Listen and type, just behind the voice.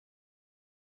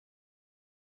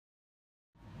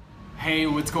Hey,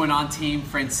 what's going on, team?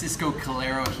 Francisco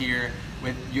Calero here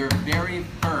with your very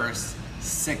first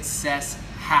success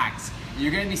hacks.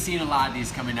 You're going to be seeing a lot of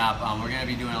these coming up. We're going to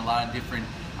be doing a lot of different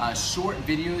short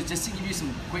videos just to give you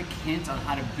some quick hints on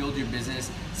how to build your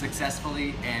business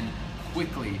successfully and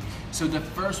quickly. So the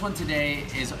first one today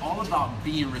is all about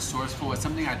being resourceful. It's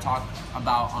something I talked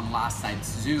about on last night's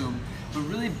Zoom. But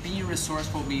really being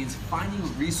resourceful means finding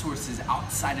resources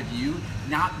outside of you,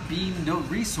 not being the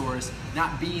resource,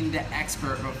 not being the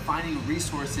expert, but finding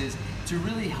resources to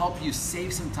really help you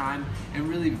save some time and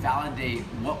really validate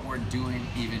what we're doing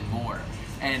even more.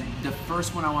 And the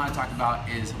first one I want to talk about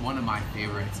is one of my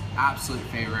favorites, absolute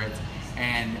favorites,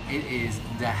 and it is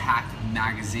the Hack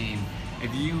Magazine.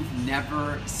 If you've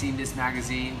never seen this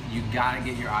magazine, you gotta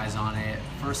get your eyes on it.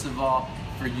 First of all,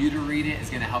 for you to read it is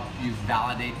gonna help you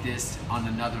validate this on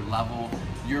another level.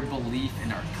 Your belief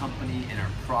in our company, in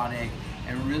our product,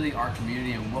 and really our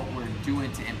community and what we're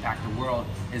doing to impact the world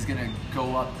is gonna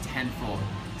go up tenfold.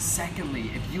 Secondly,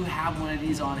 if you have one of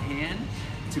these on hand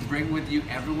to bring with you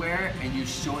everywhere and you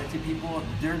show it to people,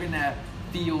 they're gonna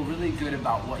feel really good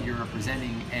about what you're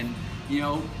representing. And you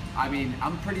know, I mean,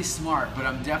 I'm pretty smart, but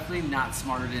I'm definitely not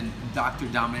smarter than Dr.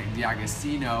 Dominic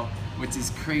D'Agostino, which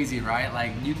is crazy, right?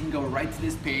 Like, you can go right to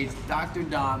this page, Dr.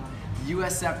 Dom,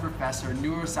 USF professor,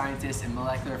 neuroscientist, and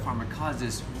molecular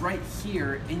pharmacologist, right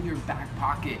here in your back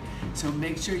pocket. So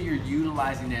make sure you're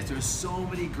utilizing this. There's so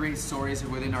many great stories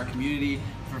within our community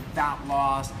for fat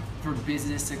loss, for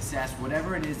business success,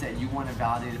 whatever it is that you want to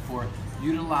validate it for,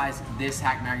 utilize this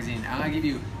Hack Magazine. I'm gonna give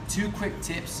you 2 quick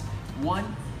tips.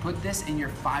 One, put this in your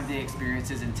 5-day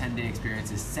experiences and 10-day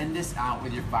experiences. Send this out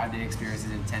with your 5-day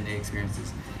experiences and 10-day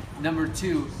experiences. Number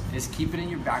 2 is keep it in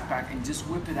your backpack and just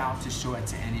whip it out to show it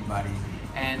to anybody.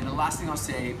 And the last thing I'll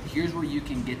say, here's where you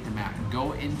can get them at.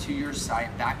 Go into your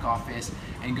site, back office,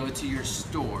 and go to your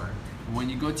store. When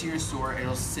you go to your store,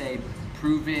 it'll say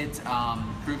Prove It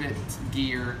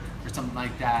gear or something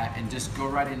like that, and just go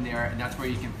right in there, and that's where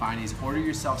you can find these. Order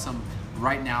yourself some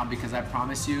right now, because I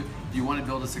promise you, if you want to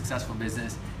build a successful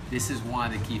business, this is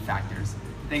one of the key factors.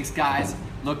 Thanks, guys.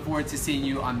 Look forward to seeing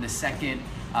you on the second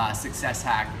success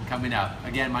hack coming up.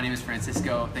 Again, my name is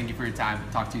Francisco. Thank you for your time.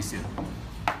 Talk to you soon.